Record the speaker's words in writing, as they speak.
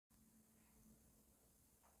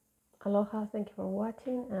Aloha, thank you for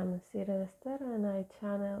watching. I'm Sira Esther and I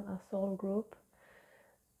channel a soul group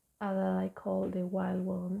that I call the Wild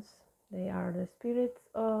Ones. They are the spirits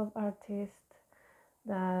of artists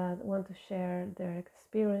that want to share their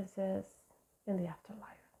experiences in the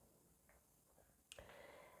afterlife.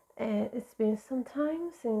 It's been some time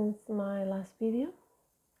since my last video.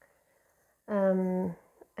 And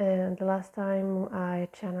the last time I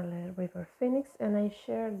channeled River Phoenix and I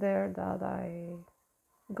shared there that I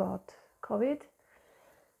got COVID.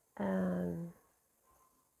 And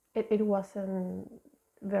it wasn't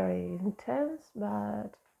very intense,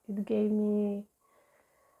 but it gave me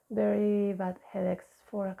very bad headaches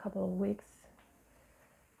for a couple of weeks.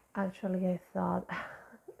 Actually, I thought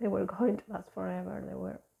they were going to last forever. They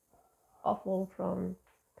were awful from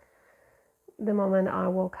the moment I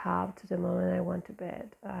woke up to the moment I went to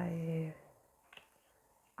bed. I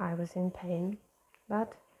was in pain,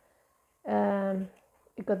 but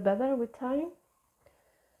it got better with time.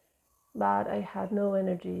 But I had no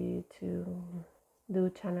energy to do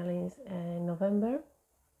channelings in November,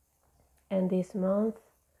 and this month,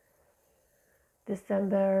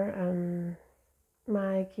 December,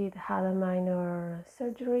 my kid had a minor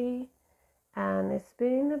surgery, and it's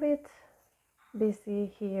been a bit busy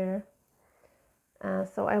here,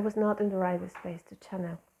 so I was not in the right space to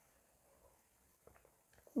channel.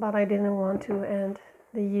 But I didn't want to end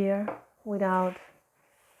the year without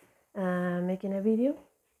making a video.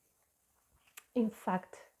 In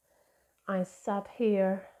fact, I sat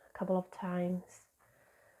here a couple of times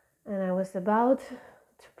and I was about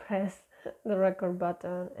to press the record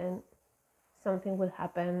button and something would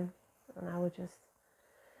happen and I would just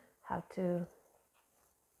have to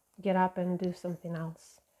get up and do something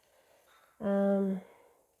else. One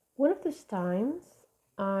of those times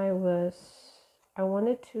I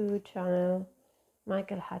wanted to channel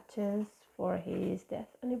Michael Hutchence for his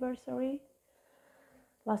death anniversary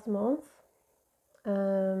last month.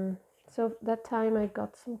 So that time I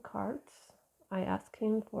got some cards. I asked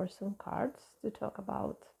him for some cards to talk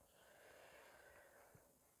about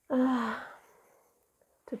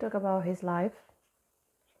his life.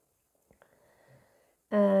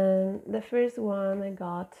 And the first one I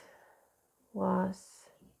got was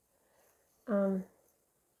Two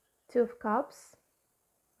of Cups,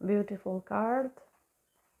 beautiful card.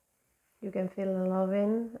 You can feel the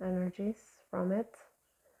loving energies from it.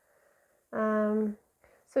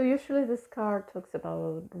 So usually this card talks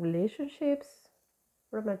about relationships,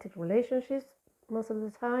 romantic relationships most of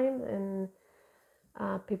the time, and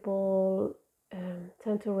people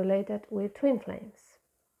tend to relate it with twin flames.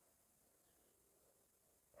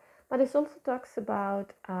 But it also talks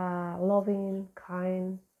about a loving,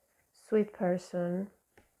 kind, sweet person,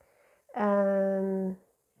 and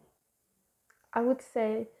I would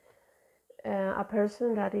say a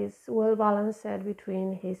person that is well balanced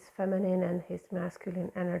between his feminine and his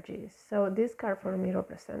masculine energies. So this card for me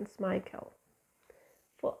represents Michael.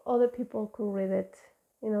 For other people could read it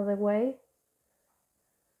in other way.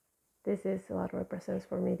 This is what represents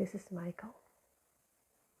for me. This is Michael.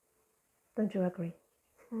 Don't you agree?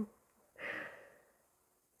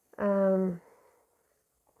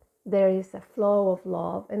 There is a flow of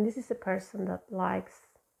love, and this is a person that likes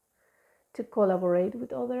to collaborate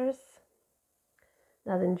with others,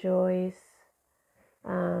 that enjoys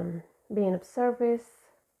being of service,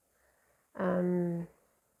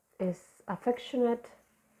 is affectionate,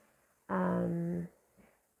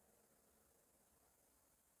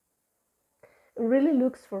 really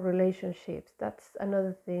looks for relationships. That's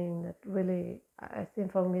another thing that really, I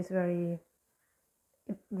think for me is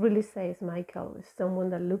it really says Michael is someone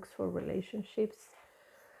that looks for relationships,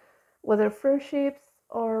 whether friendships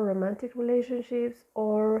or romantic relationships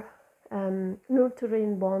or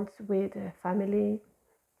nurturing bonds with family.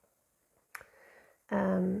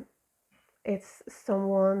 It's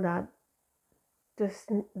someone that just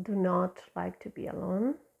do not like to be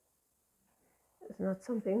alone. It's not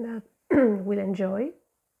something that will enjoy.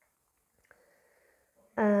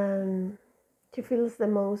 He feels the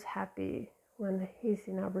most happy when he's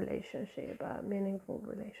in a relationship, a meaningful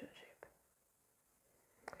relationship.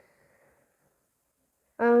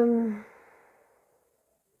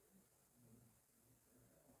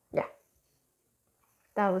 Yeah,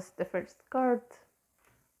 that was the first card.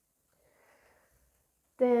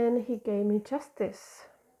 Then he gave me Justice.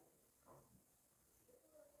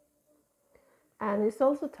 And it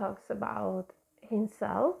also talks about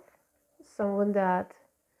himself, someone that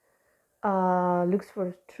looks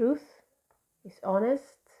for truth, is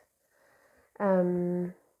honest,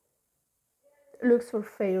 looks for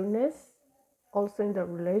fairness, also in the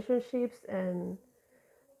relationships and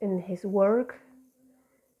in his work,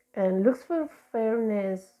 and looks for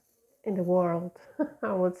fairness in the world.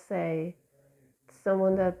 I would say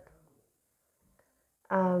someone that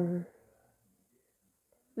um,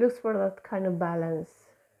 looks for that kind of balance,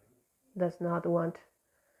 does not want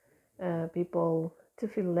people to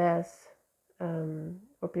feel less,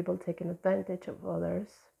 or people taking advantage of others,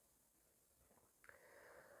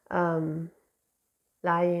 um,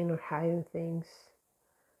 lying or hiding things,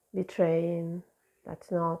 betraying.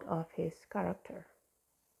 That's not of his character.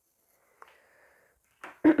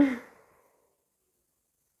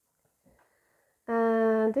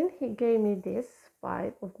 And then he gave me this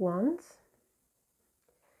Five of Wands.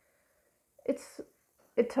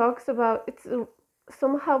 It talks about, it's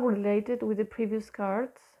somehow related with the previous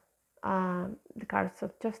cards, the cards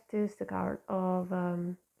of justice, the card of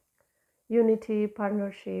unity,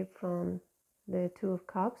 partnership from the Two of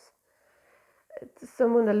Cups. It's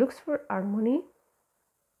someone that looks for harmony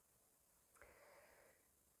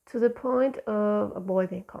to the point of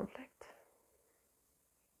avoiding conflict.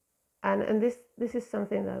 And this is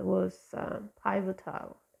something that was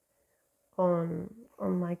pivotal on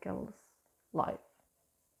Michael's life.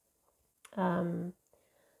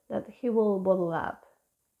 That he will bottle up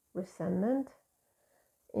resentment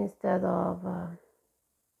instead of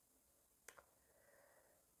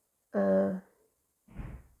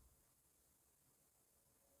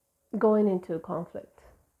going into conflict.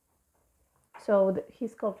 So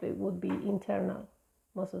his conflict would be internal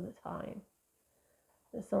most of the time.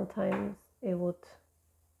 And sometimes it would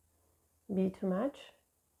be too much,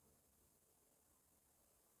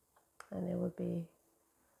 and it would be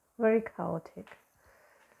very chaotic.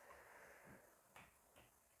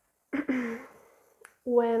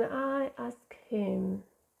 When I asked him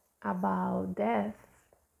about death,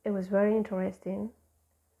 it was very interesting.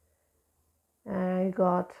 I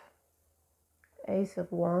got Ace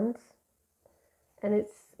of Wands, and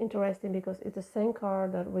it's interesting because it's the same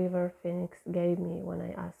card that River Phoenix gave me when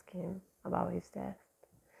I asked him about his death.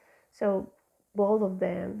 So both of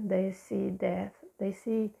them, they see death, they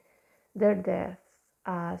see their deaths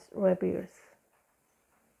as rebirth,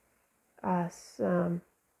 as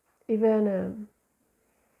even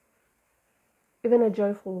a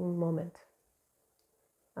joyful moment,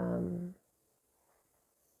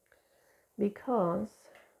 because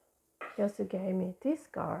he also gave me this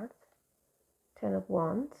card, Ten of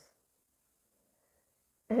Wands,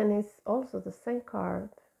 and it's also the same card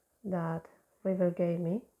that River gave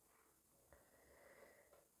me,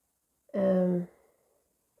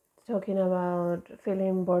 talking about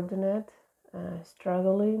feeling burdened,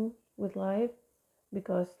 struggling with life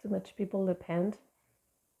because too much people depend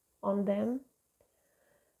on them.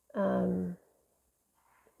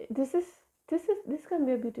 This can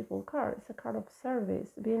be a beautiful card. It's a card of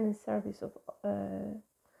service, being in service of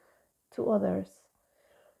to others.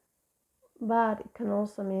 But it can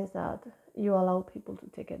also mean that you allow people to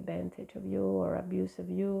take advantage of you or abuse of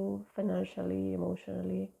you financially,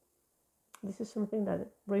 emotionally. This is something that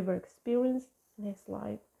River experienced in his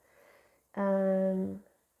life. And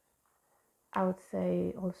I would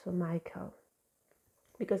say also Michael,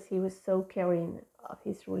 because he was so caring of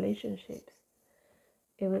his relationships.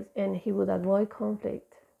 And he would avoid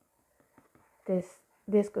conflict.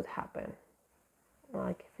 This could happen.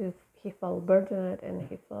 Like if he felt burdened and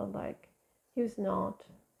he felt like he was not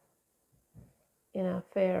in a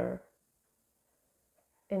fair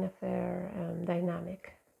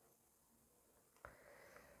dynamic.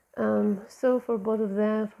 So for both of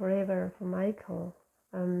them, for River and for Michael,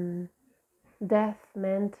 death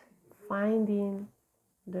meant finding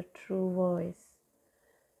the true voice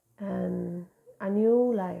and a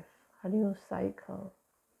new life, a new cycle,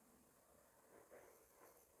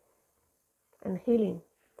 and healing,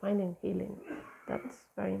 finding healing. That's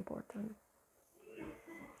very important.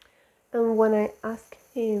 And when I asked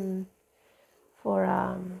him for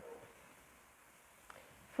a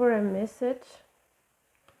message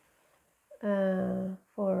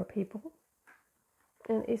for people,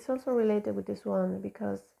 and it's also related with this one,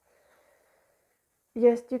 because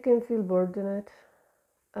yes, you can feel burdened,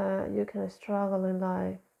 you can struggle in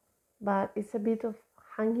life, but it's a bit of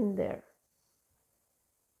hanging there.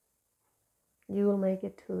 You will make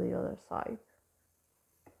it to the other side.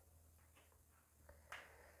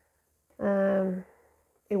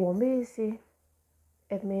 It won't be easy.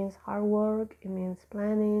 It means hard work, it means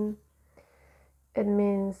planning, it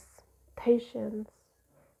means patience,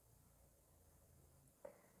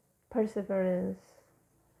 perseverance.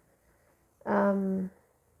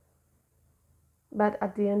 But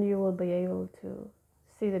at the end, you will be able to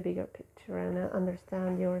see the bigger picture and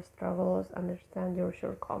understand your struggles, understand your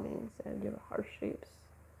shortcomings and your hardships.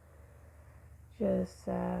 just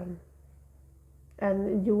and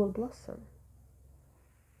you will blossom.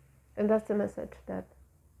 And that's the message that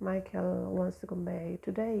Michael wants to convey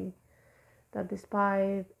today, that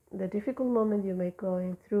despite the difficult moment you may be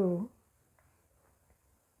going through,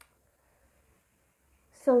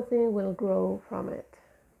 something will grow from it.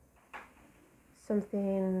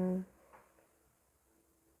 Something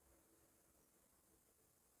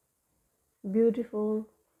beautiful,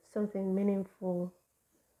 something meaningful.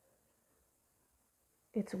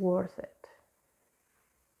 It's worth it.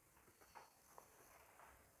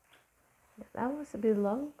 That was a bit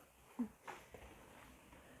long.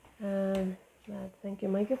 But thank you,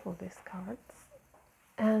 Michael, for these cards.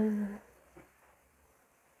 And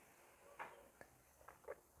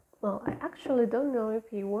well, I actually don't know if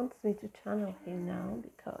he wants me to channel him now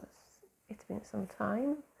because it's been some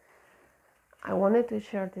time. I wanted to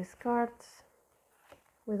share these cards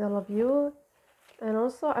with all of you, and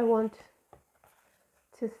also I want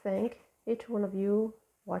to thank each one of you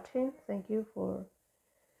watching. Thank you for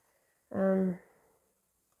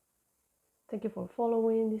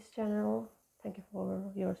following this channel. Thank you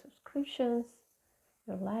for your subscriptions,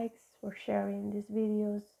 your likes, for sharing these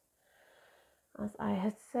videos. As I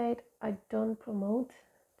had said, I don't promote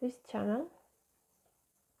this channel,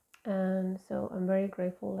 and so I'm very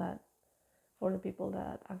grateful that for the people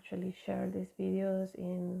that actually share these videos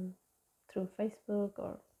through Facebook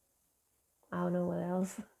or I don't know what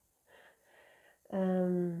else.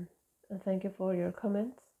 And thank you for your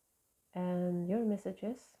comments and your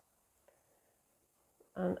messages.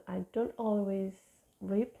 And I don't always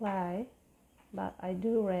reply, but I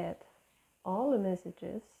do read all the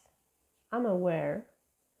messages. I'm aware.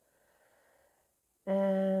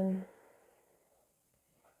 And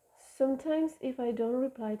sometimes if I don't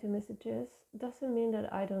reply to messages, doesn't mean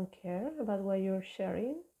that I don't care about what you're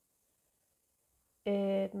sharing.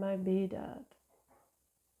 It might be that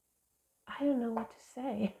I don't know what to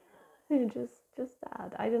say. just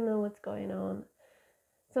that. I don't know what's going on.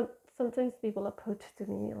 Sometimes people approach to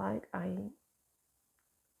me like I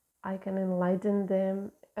can enlighten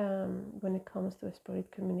them when it comes to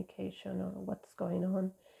spirit communication or what's going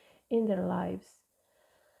on in their lives.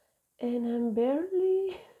 And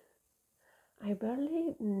I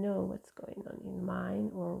barely know what's going on in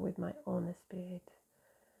mine or with my own spirit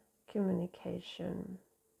communication.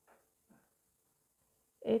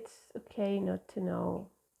 It's okay not to know.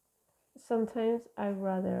 Sometimes I'd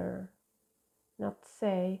rather not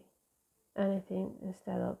say anything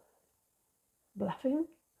instead of bluffing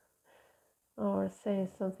or saying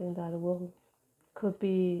something that could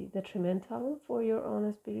be detrimental for your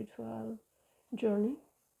own spiritual journey.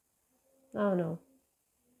 I don't know.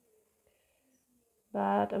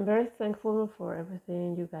 But I'm very thankful for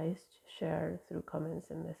everything you guys share through comments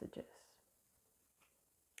and messages.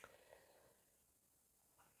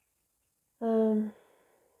 Yeah.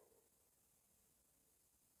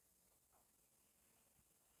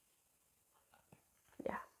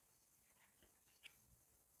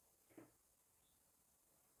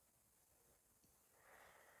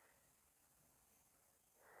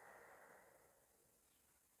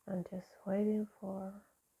 I'm just waiting for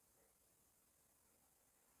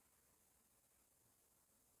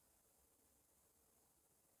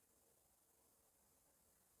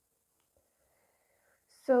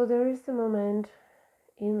So there is a moment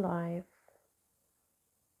in life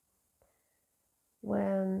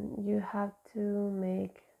when you have to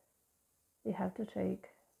take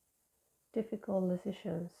difficult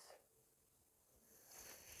decisions.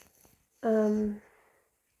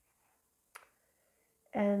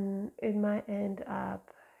 And it might end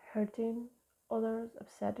up hurting others,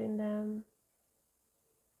 upsetting them,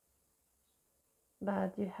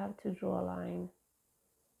 but you have to draw a line.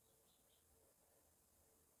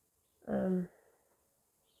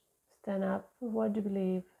 Stand up for what you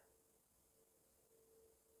believe,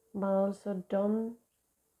 but also don't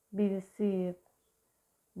be deceived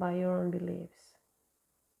by your own beliefs.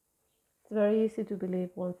 It's very easy to believe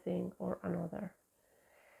one thing or another.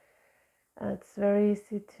 It's very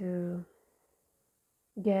easy to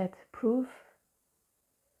get proof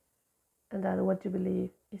and that what you believe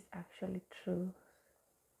is actually true.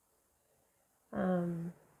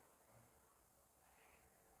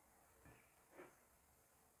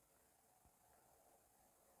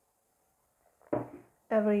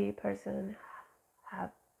 Every person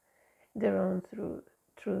have their own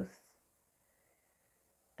truths,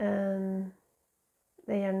 and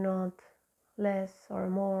they are not less or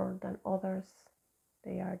more than others.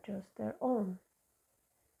 They are just their own.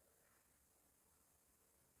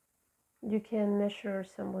 You can measure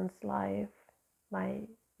someone's life by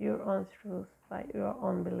your own truth, by your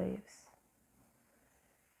own beliefs.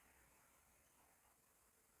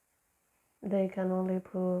 they can only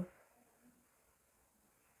prove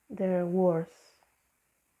their worth,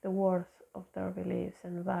 the worth of their beliefs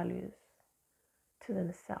and values to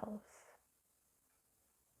themselves.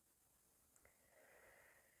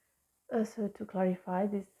 So to clarify,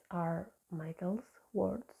 these are Michael's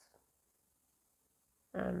words.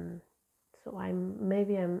 So I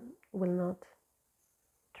will not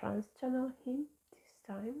trans channel him this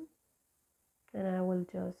time, and I will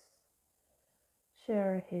just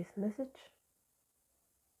share his message.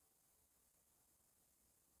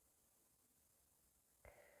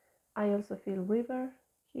 I also feel River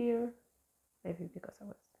here, maybe because I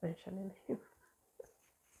was mentioning him.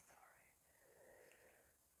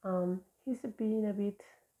 Sorry. He's been a bit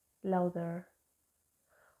louder.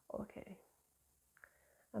 Okay,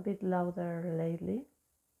 a bit louder lately,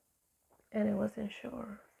 and I wasn't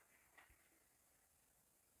sure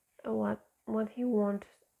what he wanted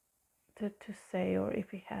to say, or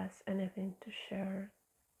if he has anything to share.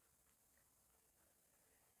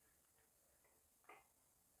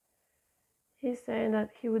 He's saying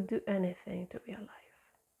that he would do anything to be alive.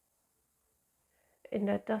 And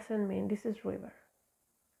that doesn't mean, this is River,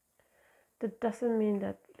 that doesn't mean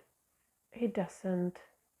that he doesn't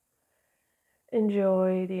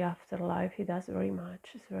enjoy the afterlife. He does very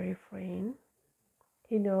much. It's very freeing.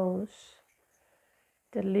 He knows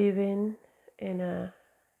that living in a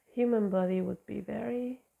human body would be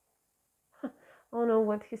very, I don't know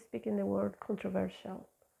what he's speaking the word, controversial.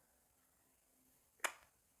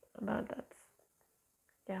 But that's,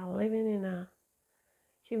 yeah, living in a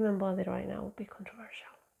human body right now would be controversial.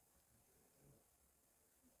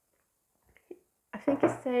 I think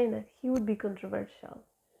he's saying that he would be controversial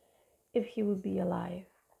if he would be alive.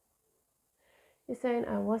 He's saying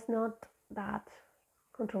I was not that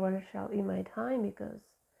controversial in my time because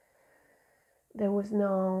there was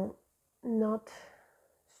not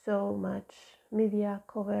so much media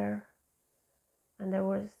cover,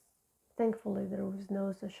 and thankfully there was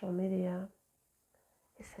no social media.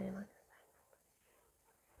 He's saying like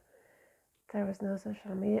there was no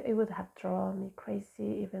social media. It would have drawn me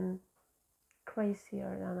crazy, even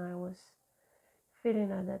crazier than I was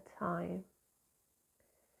feeling at that time.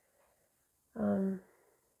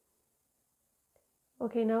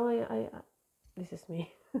 Okay, now I this is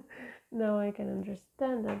me. Now I can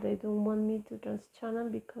understand that they don't want me to trans channel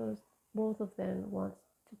because both of them want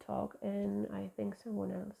to talk, and I think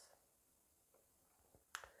someone else.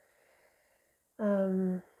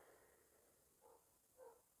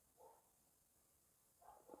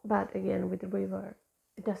 But again, with the River,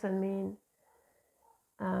 it doesn't mean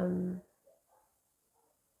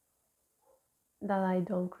that I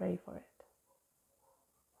don't crave for it.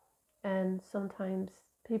 And sometimes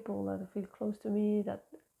people that feel close to me, that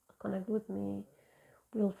connect with me,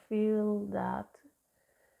 will feel that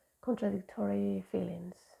contradictory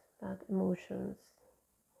feelings, that emotions,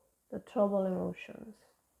 the trouble emotions.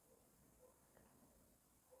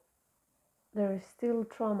 There is still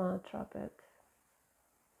trauma trapped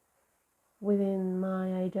within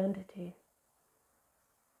my identity.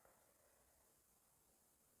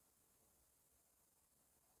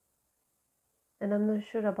 And I'm not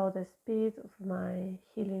sure about the speed of my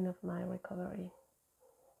healing, of my recovery.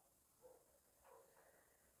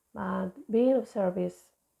 But being of service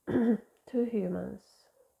to humans,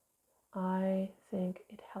 I think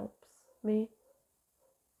it helps me.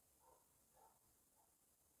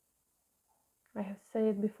 I have said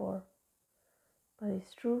it before, but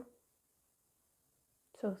it's true.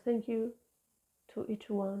 So thank you to each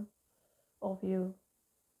one of you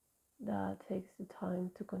that takes the time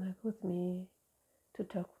to connect with me, to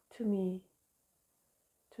talk to me,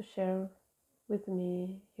 to share with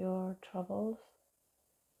me your troubles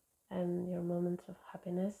and your moments of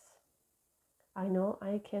happiness. I know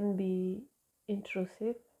I can be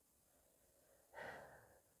intrusive.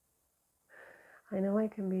 I know I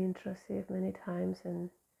can be intrusive many times and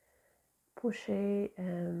pushy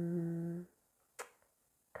and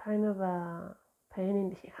kind of a pain in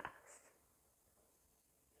the ass.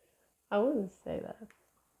 I wouldn't say that.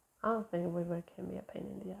 I don't think River can be a pain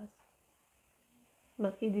in the ass.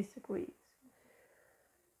 But he disagrees.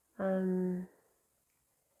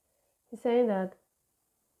 He's saying that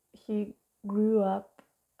he grew up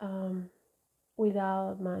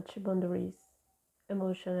without much boundaries,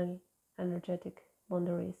 emotional, energetic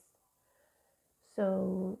boundaries.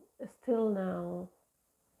 So still now,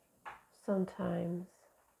 sometimes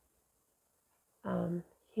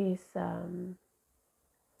his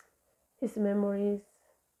memories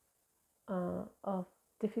of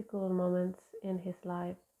difficult moments in his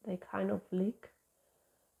life, they kind of leak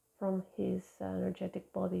from his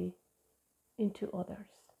energetic body into others.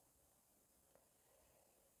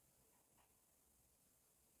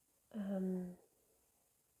 Um,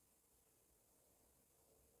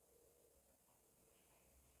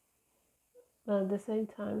 but at the same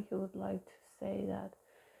time, he would like to say that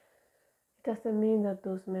it doesn't mean that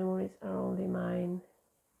those memories are only mine.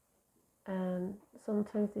 And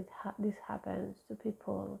sometimes this happens to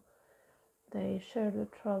people. They share their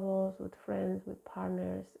troubles with friends, with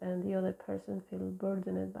partners, and the other person feels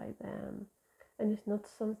burdened by them. And it's not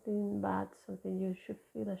something bad, something you should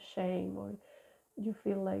feel ashamed or you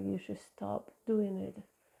feel like you should stop doing it.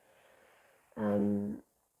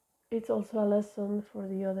 It's also a lesson for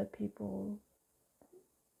the other people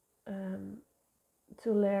um,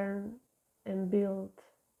 to learn and build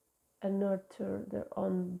and nurture their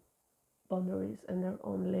own boundaries and their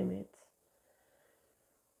own limits.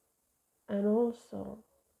 And also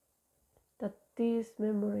that these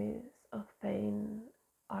memories of pain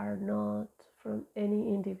are not from any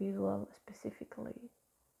individual specifically.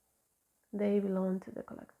 They belong to the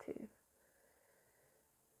collective.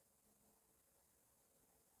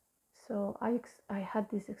 So I had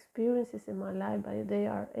these experiences in my life, but they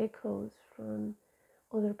are echoes from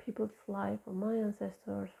other people's life, from my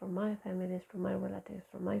ancestors, from my families, from my relatives,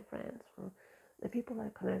 from my friends, from the people I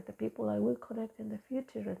connect, the people I will connect in the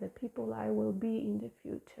future, and the people I will be in the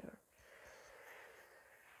future.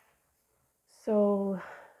 So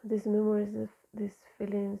these memories, these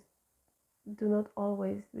feelings do not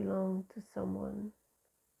always belong to someone.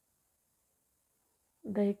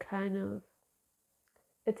 They kind of,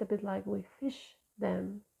 it's a bit like we fish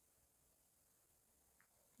them,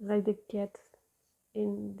 like they get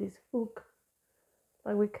in this hook,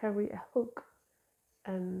 like we carry a hook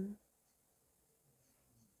and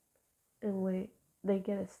they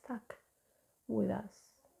get stuck with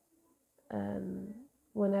us. And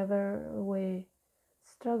whenever we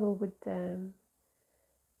struggle with them,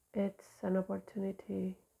 it's an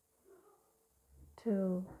opportunity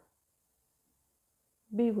to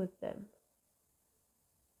be with them,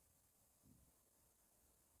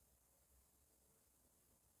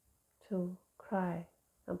 to cry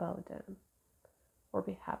about them or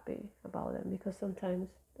be happy about them, because sometimes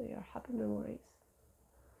they are happy memories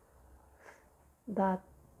that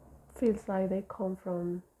feels like they come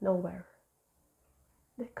from nowhere.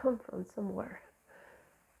 They come from somewhere.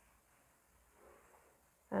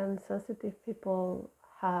 And sensitive people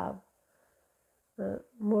have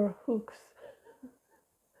more hooks.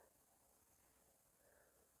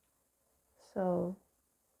 So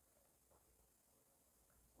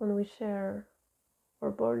when we share our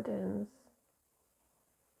burdens,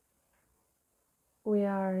 we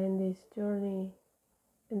are in this journey,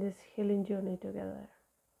 in this healing journey together.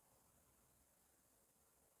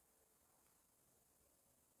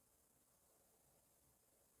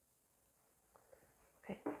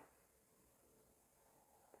 Okay.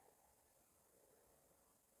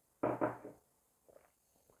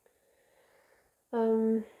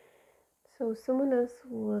 So someone else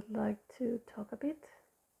would like to talk a bit.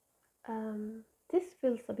 This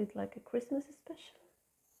feels a bit like a Christmas special.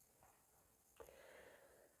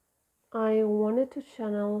 I wanted to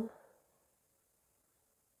channel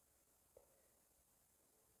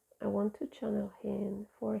him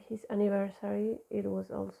for his anniversary. It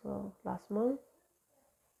was also last month,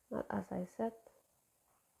 but as I said,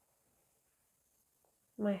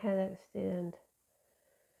 my headaches didn't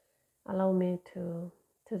allow me to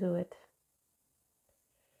do it.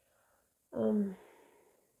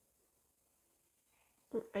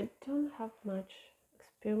 I don't have much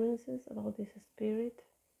experiences about this spirit.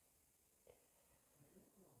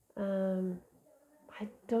 I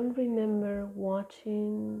don't remember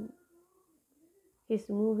watching his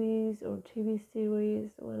movies or TV series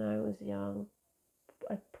when I was young.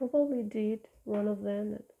 I probably did one of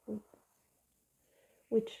them,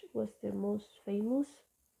 which was the most famous.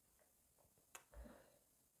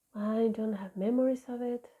 I don't have memories of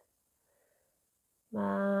it,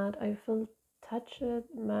 but I felt touched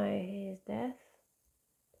by his death.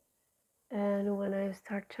 And when I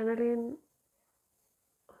start channeling,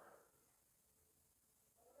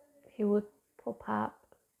 he would pop up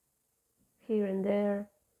here and there.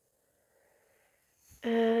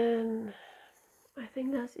 And I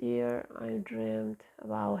think last year I dreamed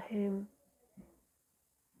about him.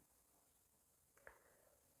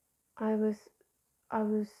 I was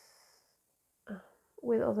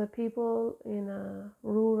with other people in a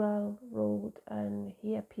rural road, and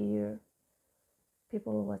he appeared.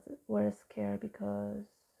 People were scared because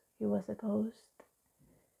he was a ghost,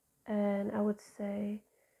 and I would say,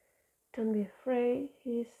 don't be afraid,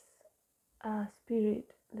 he's a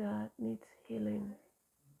spirit that needs healing.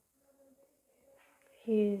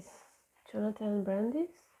 He's Jonathan Brandis,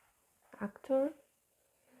 actor,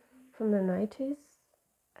 from the 90s,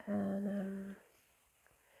 and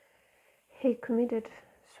he committed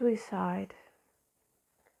suicide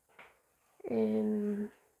in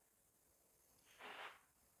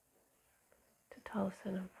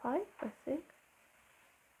 2005, I think,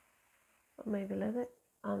 or maybe later.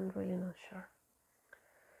 I'm really not sure.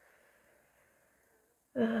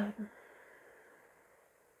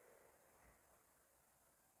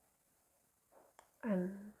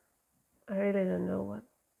 And I really don't know what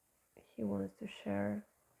he wants to share.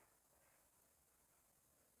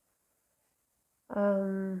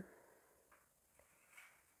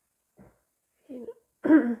 He,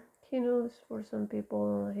 he knows for some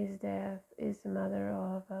people his death is a matter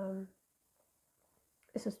of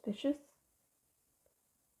suspicious,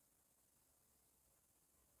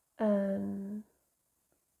 and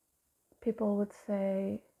people would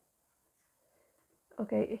say,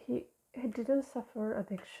 okay, he didn't suffer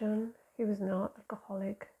addiction, he was not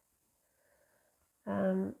alcoholic.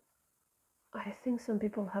 I think some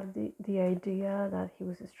people have the idea that he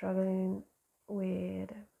was struggling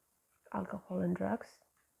with alcohol and drugs.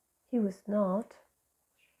 He was not.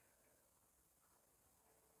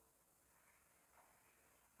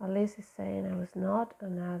 At least he's saying I was not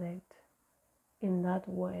an addict in that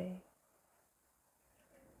way.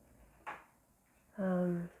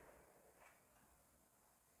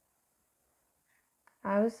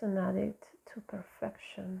 I was an addict to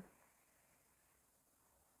perfection.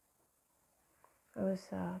 I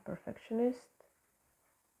was a perfectionist.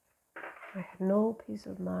 I had no peace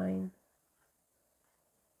of mind.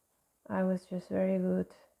 I was just very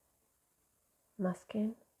good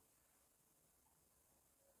masking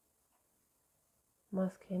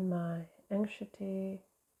my anxiety,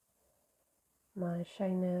 my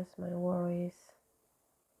shyness, my worries.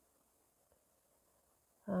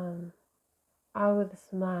 I would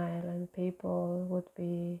smile and people would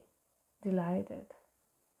be delighted.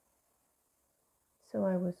 So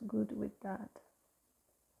I was good with that.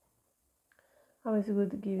 I was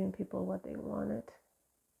good at giving people what they wanted.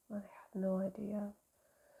 I had no idea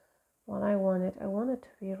what I wanted. I wanted to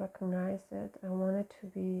be recognized. I wanted to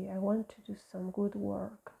do some good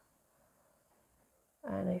work.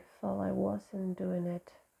 And I felt I wasn't doing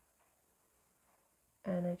it.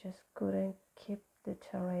 And I just couldn't keep the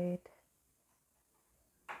charade.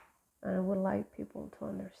 And I would like people to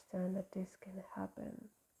understand that this can happen.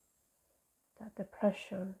 That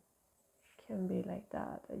depression can be like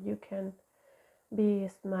that. You can be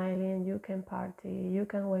smiling, you can party, you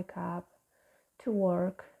can wake up to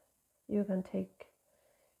work, you can take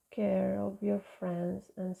care of your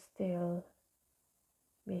friends and still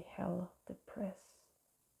be held depressed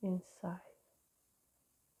inside.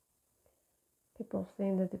 People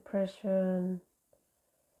think that depression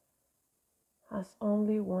has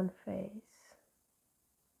only one face.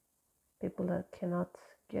 People that cannot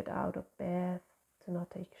get out of bed, do not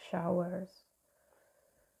take showers,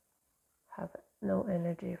 have no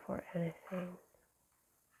energy for anything.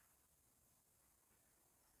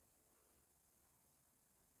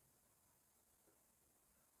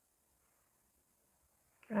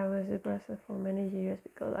 I was depressed for many years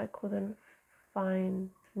because I couldn't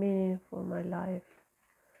find meaning for my life,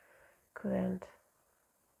 couldn't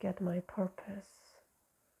get my purpose.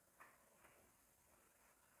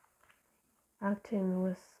 Acting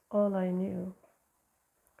was all I knew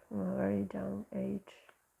from a very young age.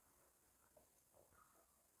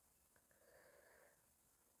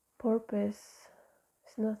 Purpose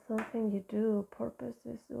is not something you do, purpose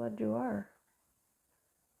is what you are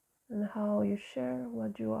and how you share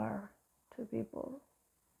what you are to people.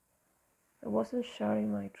 I wasn't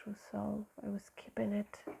sharing my true self, I was keeping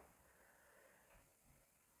it.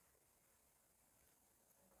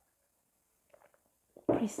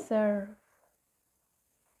 Preserved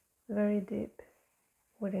very deep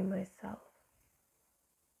within myself.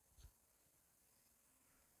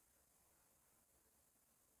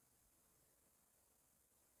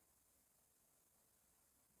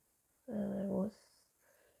 And I was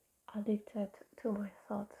addicted to my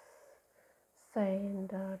thoughts, saying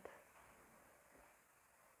that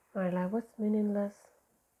my life was meaningless,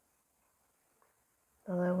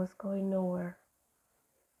 that I was going nowhere.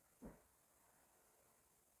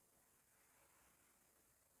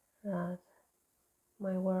 That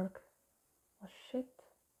my work was shit.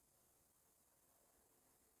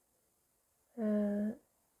 And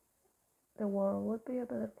the world would be a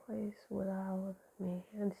better place without me.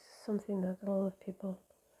 And this is something that a lot of people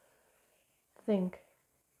think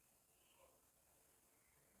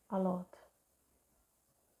a lot.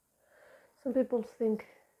 Some people think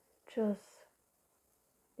just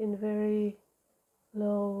in very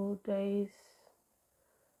low days,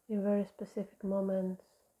 in very specific moments.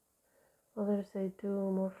 Others they do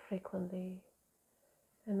more frequently,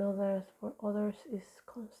 and for others is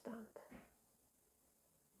constant.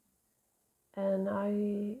 And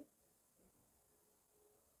I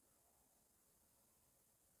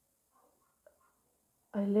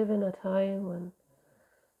live in a time when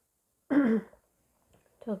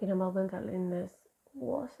talking about mental illness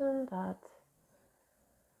wasn't that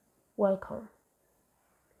welcome.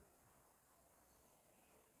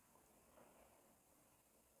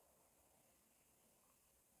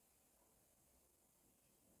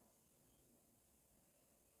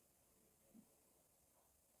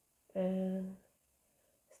 And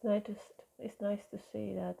it's nice to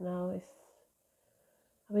see that now it's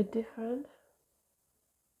a bit different.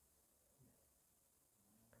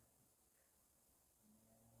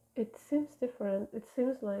 It seems different. It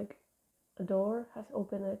seems like a door has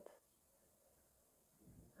opened it,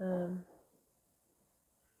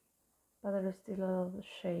 but there is still a lot of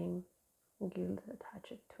shame and guilt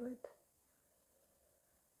attached to it.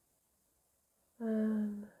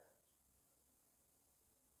 And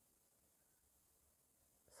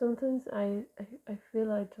sometimes I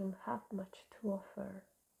feel I don't have much to offer.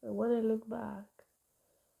 And when I look back,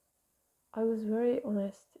 I was very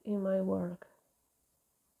honest in my work.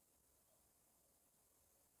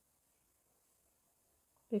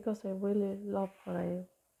 Because I really love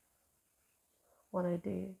what I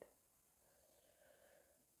did.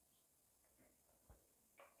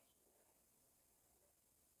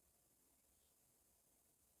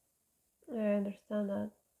 I understand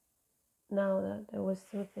that now that there was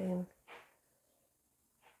something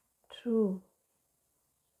true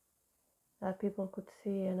that people could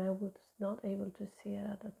see and I was not able to see it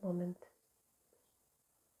at that moment.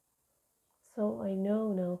 So I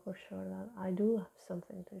know now for sure that I do have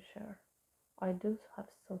something to share. I do have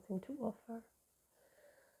something to offer.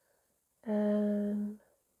 And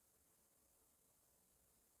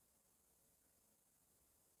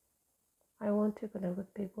I want to connect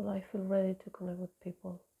with people. I feel ready to connect with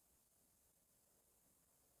people.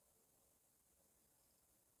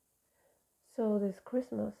 So this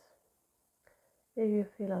Christmas, if you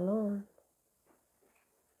feel alone,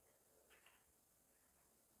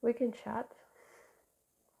 we can chat.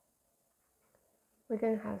 We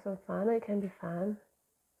can have some fun. It can be fun.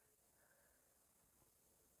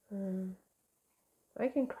 I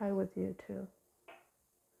can cry with you too.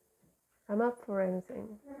 I'm up for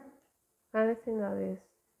anything. Anything that is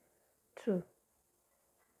true.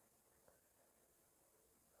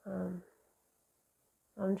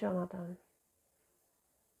 I'm Jonathan.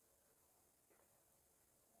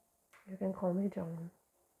 You can call me John.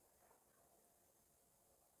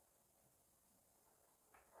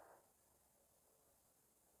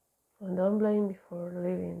 And don't blame me for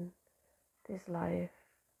living this life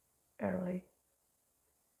early.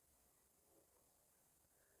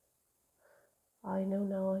 I know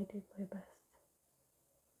now I did my best.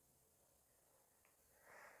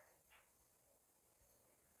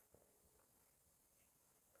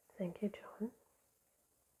 Thank you, John.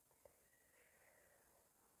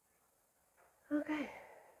 Okay.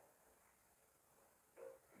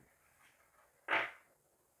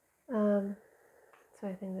 So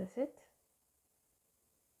I think that's it.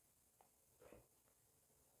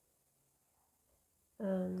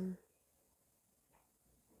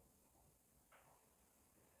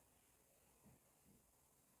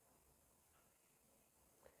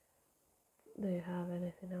 Do you have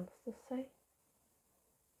anything else to say?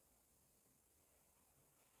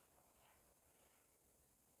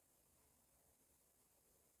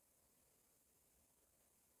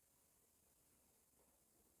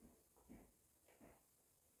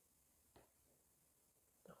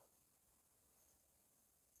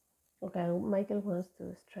 Okay, Michael wants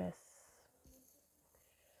to stress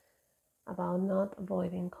about not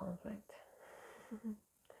avoiding conflict.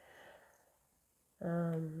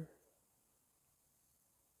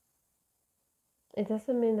 It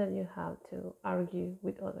doesn't mean that you have to argue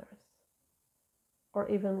with others or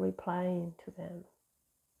even replying to them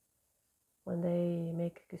when they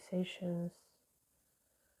make accusations,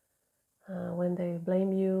 when they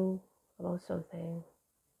blame you about something.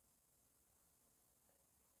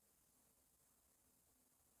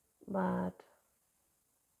 But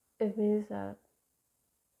it means that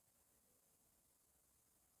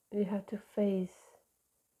you have to face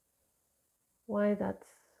why that's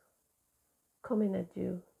coming at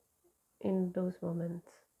you in those moments.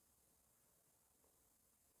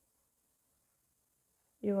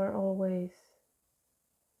 You are always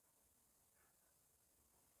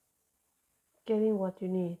getting what you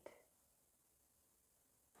need.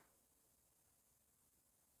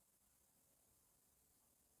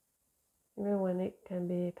 even when it can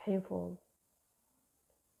be painful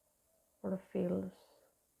or feels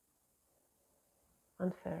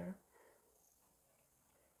unfair.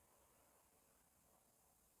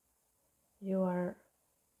 You are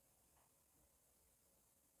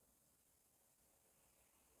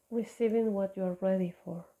receiving what you are ready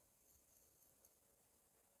for.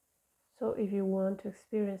 So if you want to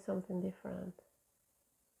experience something different,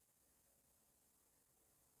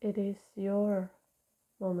 it is your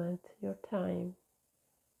moment, your time,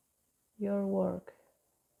 your work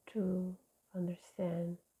to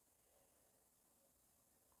understand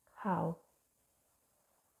how,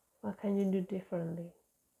 what can you do differently.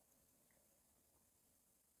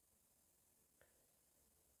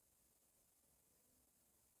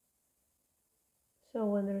 So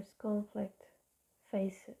when there's conflict,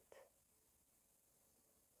 face it.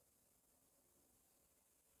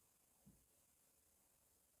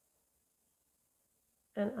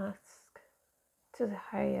 And ask to the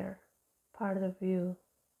higher part of you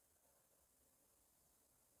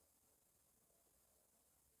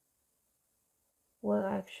what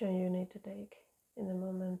action you need to take in the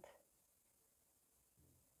moment.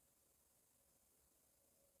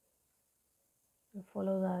 And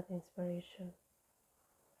follow that inspiration.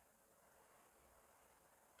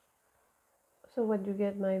 So what you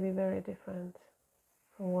get might be very different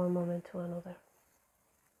from one moment to another.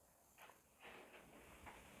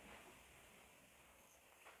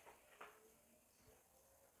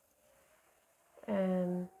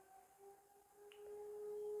 And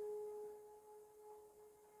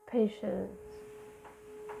patience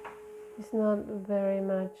is not very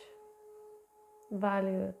much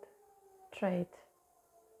valued trait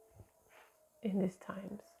in these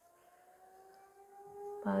times,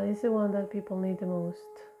 but it's the one that people need the most.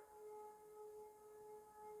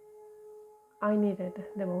 I need it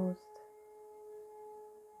the most.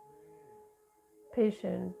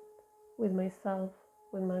 Patient with myself,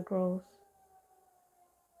 with my growth,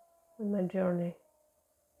 with my journey,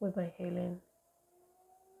 with my healing.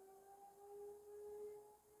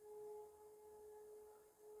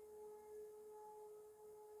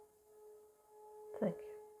 Thank you.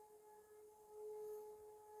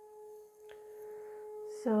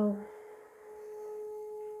 So,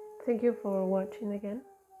 thank you for watching again.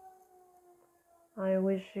 I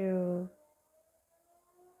wish you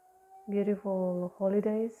beautiful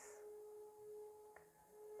holidays.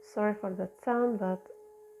 Sorry for that sound, but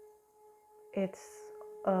it's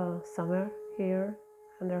summer here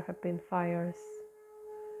and there have been fires.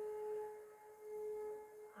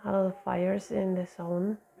 A lot of fires in the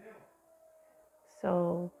zone.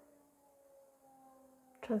 So,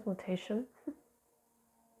 transmutation.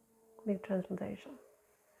 Big transmutation.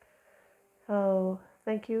 So,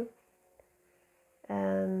 thank you.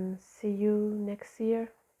 And see you next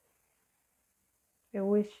year. I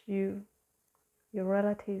wish you, your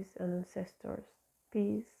relatives and ancestors,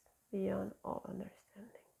 peace beyond all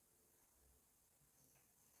understanding.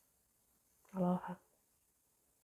 Aloha.